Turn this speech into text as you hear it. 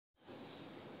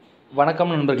வணக்கம்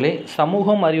நண்பர்களே,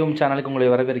 சமூகம் அறிவும் சேனலுக்கு உங்களை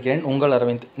வரவேற்கிறேன். உங்கள்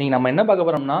அரவிந்த். நீங்கள் நம்ம என்ன பார்க்க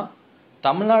போகிறோம்னா,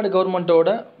 தமிழ்நாடு கவர்மெண்ட்டோட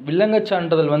வில்லங்கச்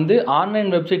சான்றிதழ் ஆன்லைன்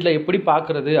வெப்சைட்டில் எப்படி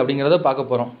பார்க்குறது அப்படிங்கிறத பார்க்க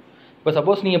போகிறோம். இப்போ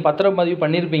சப்போஸ் நீங்கள் பத்திரப்பதிவு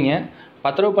பண்ணியிருப்பீங்க.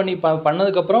 பத்திரவு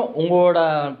பண்ணதுக்கப்புறம் உங்களோட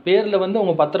பேரில்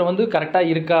உங்கள் பத்திரம்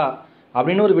கரெக்டாக இருக்கா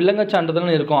அப்படின்னு ஒரு வில்லங்கச்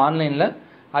சான்றிதழ்னு இருக்கும் ஆன்லைனில்.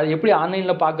 அது எப்படி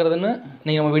ஆன்லைனில் பார்க்குறதுன்னு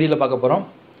நீங்கள் நம்ம வீடியோவில் பார்க்க போகிறோம்.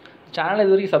 சேனலை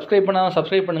இது வரைக்கும்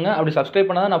சப்ஸ்கிரைப் பண்ணுங்கள். அப்படி சப்ஸ்கிரைப்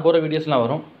பண்ணால் தான் நான் போகிற வீடியோஸ்லாம்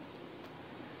வரும்.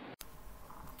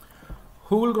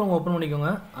 கூகுள் க்ரோம் ஓப்பன்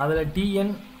பண்ணிக்கோங்க. அதில் tnreginet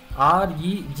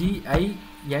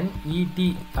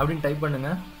அப்படின்னு டைப்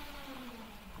பண்ணுங்கள்.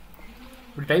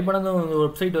 இப்படி டைப் பண்ணது ஒரு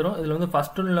வெப்சைட் வரும். இதில்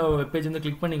ஃபஸ்ட்டு உள்ள வெப்பேஜ்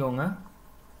கிளிக் பண்ணிக்கோங்க.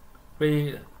 இப்போ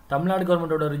தமிழ்நாடு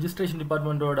கவர்மெண்ட்டோட ரிஜிஸ்ட்ரேஷன்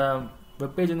டிபார்ட்மெண்ட்டோட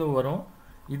வெப்பேஜ் வரும்.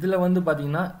 இதில்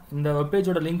பார்த்தீங்கன்னா இந்த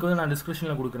வெப்பேஜோட லிங்க் நான்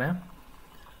டிஸ்கிரிப்ஷனில் கொடுக்குறேன்.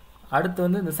 அடுத்து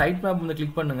இந்த சைட் மேப்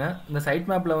கிளிக் பண்ணுங்கள். இந்த சைட்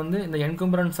மேப்பில் இந்த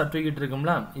என்கம்பரன்ஸ் சர்டிஃபிகேட்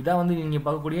இருக்குங்களா, இதான் நீங்கள்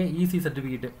பார்க்கக்கூடிய ஈசி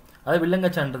சர்டிஃபிகேட்டு, அதாவது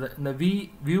வில்லங்கச் சான்றிதழ். இந்த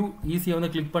வியூ ஈஸியை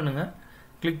கிளிக் பண்ணுங்கள்.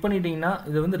 கிளிக் பண்ணிட்டீங்கன்னா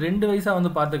இது 2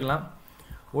 வயசாக பார்த்துக்கலாம்.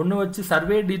 ஒன்று வச்சு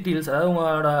சர்வே டீட்டெயில்ஸ், அதாவது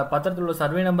உங்களோட பத்திரத்தில் உள்ள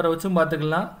சர்வே நம்பரை வச்சும்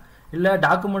பார்த்துக்கலாம், இல்லை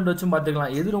டாக்குமெண்ட் வச்சும்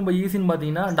பார்த்துக்கலாம். எது ரொம்ப ஈஸின்னு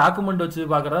பார்த்தீங்கன்னா டாக்குமெண்ட்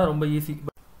வச்சு பார்க்குறதா ரொம்ப ஈஸி.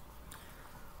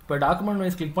 இப்போ டாக்குமெண்ட்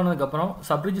வைஸ் கிளிக் பண்ணதுக்கப்புறம்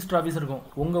சப் ரிஜிஸ்டர் ஆஃபீஸ் இருக்கும்.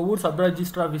 உங்கள் ஊர் சப்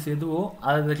ரிஜிஸ்டர் ஆஃபீஸ் எதுவோ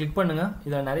அதை கிளிக் பண்ணுங்கள்.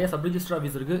 இதில் நிறைய சப் ரிஜிஸ்டர்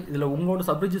ஆஃபீஸ் இருக்குது. இதில் உங்களோட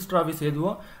சப் ரிஜிஸ்டர் ஆஃபீஸ்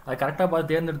எதுவோ அதை கரெக்டாக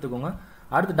பார்த்து தேர்ந்தெடுத்துக்கோங்க.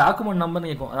 அடுத்து டாக்குமெண்ட் நம்பர்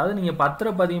கேட்கும். அதாவது நீங்கள்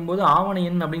பத்திரம் பதியும் போது ஆவண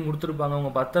எண் அப்படின்னு கொடுத்துருப்பாங்க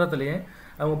உங்கள் பத்திரத்துலேயே.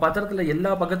 அவங்க பத்திரத்தில்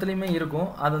எல்லா பக்கத்துலேயுமே இருக்கும்.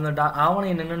 அது அந்த ஆவண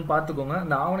எண் என்னென்னு பார்த்துக்கோங்க.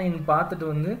 அந்த ஆவண எண்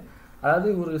பார்த்துட்டு அதாவது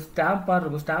ஒரு ஸ்டாம்ப் மாதிரி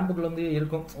இருக்கும். ஸ்டாம்புக்குள்ள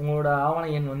இருக்கும் உங்களோட ஆவண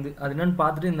எண் அது என்னென்னு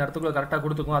பார்த்துட்டு இந்த இடத்துக்குள்ள கரெக்டாக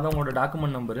கொடுத்துக்கோங்க. அதான் உங்களோட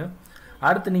டாக்குமெண்ட் நம்பரு.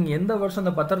 அடுத்து நீங்கள் எந்த வருஷம்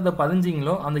அந்த பத்திரத்தை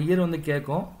பதிஞ்சிங்களோ அந்த இயர்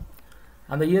கேட்கும்.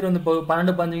 அந்த இயர் இப்போ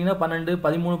 12 பதிஞ்சிங்கன்னா 12,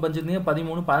 13 பதிஞ்சிருந்தீங்க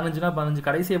 13, 15னா 15,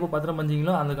 கடைசி எப்போ பத்திரம்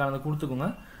பதிஞ்சிங்களோ அதுக்கான கொடுத்துக்கோங்க.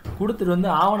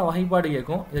 கொடுத்துட்டு ஆவண வகைப்பாடு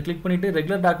கேட்கும். இதை கிளிக் பண்ணிவிட்டு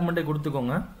ரெகுலர் டாக்குமெண்ட்டை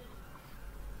கொடுத்துக்கோங்க.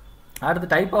 அடுத்து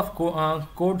டைப் ஆஃப்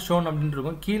கோட் ஷோன் அப்படின்னு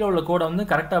இருக்கும். கீழே உள்ள கோடை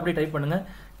கரெக்டாக அப்படியே டைப் பண்ணுங்கள்.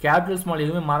 கேபிட்டல் ஸ்மால்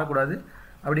எதுவுமே மாறக்கூடாது.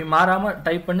 அப்படி மாறாமல்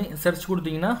டைப் பண்ணி சர்ச்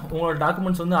கொடுத்தீங்கன்னா உங்களோட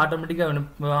டாக்குமெண்ட்ஸ் ஆட்டோமேட்டிக்காக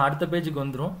அடுத்த பேஜுக்கு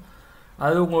வந்துடும்.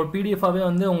 அது உங்களோட பிடிஎஃபாகவே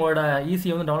உங்களோட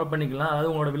ஈஸியை டவுன்லோட் பண்ணிக்கலாம். அதாவது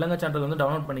உங்களோட வில்லங்கச் சான்றிதழ்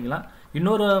டவுன்லோட் பண்ணிக்கலாம்.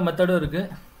 இன்னொரு மெத்தடும் இருக்குது.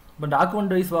 இப்போ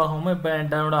டாக்குமெண்ட் வைஸ் ஆகாமல் இப்போ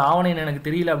என்னோட ஆவணம் எனக்கு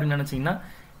தெரியல அப்படின்னு நினச்சிங்கன்னா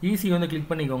ஈஸி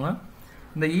கிளிக் பண்ணிக்கோங்க.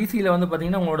 இந்த ஈஸியில்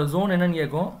பார்த்தீங்கன்னா உங்களோட ஜோன் என்னன்னு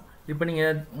கேட்கும். இப்போ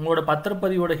நீங்கள் உங்களோட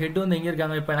பத்திரப்பதிவோட ஹெட் எங்கே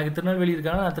இருக்காங்க. இப்போ எனக்கு திருநெல்வேலி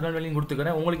இருக்காங்க, நான் திருநெல்வேலியும்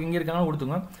கொடுத்துக்கிறேன். உங்களுக்கு எங்கே இருக்காங்கன்னு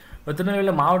கொடுத்துங்க. இப்போ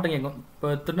திருநெல்வேலியில் மாவட்டம் கேட்கும். இப்போ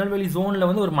திருநெல்வேலி ஜோனில்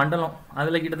ஒரு மண்டலம்,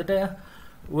 அதில் கிட்டத்தட்ட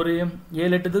ஒரு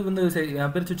 7-8 இதுக்கு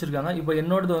பிரித்து வச்சுருக்காங்க. இப்போ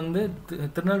என்னோடது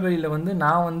திருநெல்வேலியில்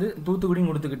நான் தூத்துக்குடியும்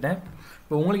கொடுத்துக்கிட்டேன்.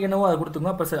 இப்போ உங்களுக்கு என்னவோ அதை கொடுத்துங்க.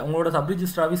 அப்போ உங்களோட சப்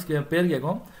ரிஜிஸ்டர் ஆஃபீஸ் பேர்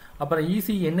கேட்கும். அப்புறம்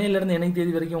ஈஸி என்னையிலேருந்து என்னைக்கு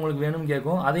தேதி வரைக்கும் உங்களுக்கு வேணும்னு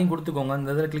கேட்கும். அதையும் கொடுத்துக்கோங்க.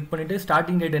 அந்த இதில் கிளிக் பண்ணிவிட்டு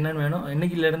ஸ்டார்டிங் டேட் என்னென்னு வேணும்,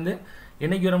 என்னைக்கிலேருந்து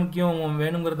என்னைக்கு வர முக்கியம்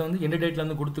வேணுங்கிறத எந்த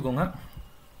டேட்டில் கொடுத்துக்கோங்க.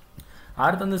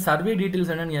 அடுத்து சர்வே டீட்டெயில்ஸ்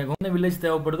என்னென்னு கேட்கும். என்ன வில்லேஜ்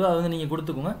தேவைப்படுதோ அதை நீங்கள்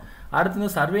கொடுத்துக்கோங்க. அடுத்து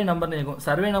சர்வே நம்பர்னு கேட்கும்.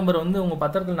 சர்வே நம்பர் உங்கள்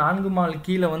பத்திரத்தில் 4 மால்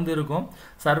கீழே இருக்கும்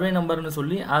சர்வே நம்பர்னு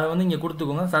சொல்லி அதை இங்கே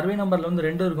கொடுத்துக்கோங்க. சர்வே நம்பரில்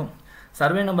 2 இருக்கும்.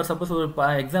 சர்வே நம்பர் சப்போஸ் ஒரு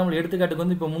எக்ஸாம்பிள்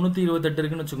எடுத்துக்காட்டுக்கு இப்போ 328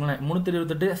 இருக்குன்னு வச்சுக்கோங்களேன்.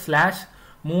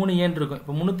 328/3N இருக்கும்.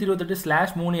 இப்போ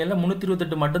 328/3N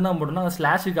 328 மட்டும்தான் போடணும். அந்த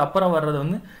ஸ்லாஷுக்கு அப்புறம் வர்றது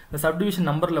இந்த சப்டிவிஷன்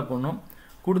நம்பரில் போடணும்.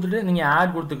 கொடுத்துட்டு நீங்கள்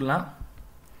ஆட் கொடுத்துக்கலாம்.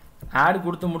 ஆட்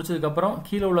கொடுத்து முடிச்சதுக்கப்புறம்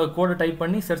கீழே உள்ள கோடை டைப்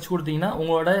பண்ணி சர்ச் கொடுத்தீங்கன்னா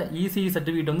உங்களோட ஈசி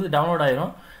சர்டிஃபிகேட் டவுன்லோட்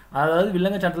ஆயிரும். அதாவது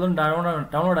வில்லங்கச் சான்றிதழ்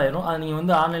டவுன்லோட் ஆயிரும். அதை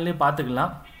நீங்கள் ஆன்லைன்லேயே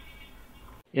பார்த்துக்கலாம்.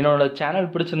 என்னோட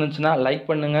சேனல் பிடிச்சிருந்துச்சுன்னா லைக்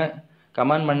பண்ணுங்கள்,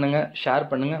 கமெண்ட் பண்ணுங்கள், ஷேர்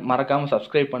பண்ணுங்கள், மறக்காமல்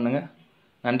சப்ஸ்கிரைப் பண்ணுங்கள்.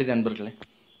 நன்றி நண்பர்களே.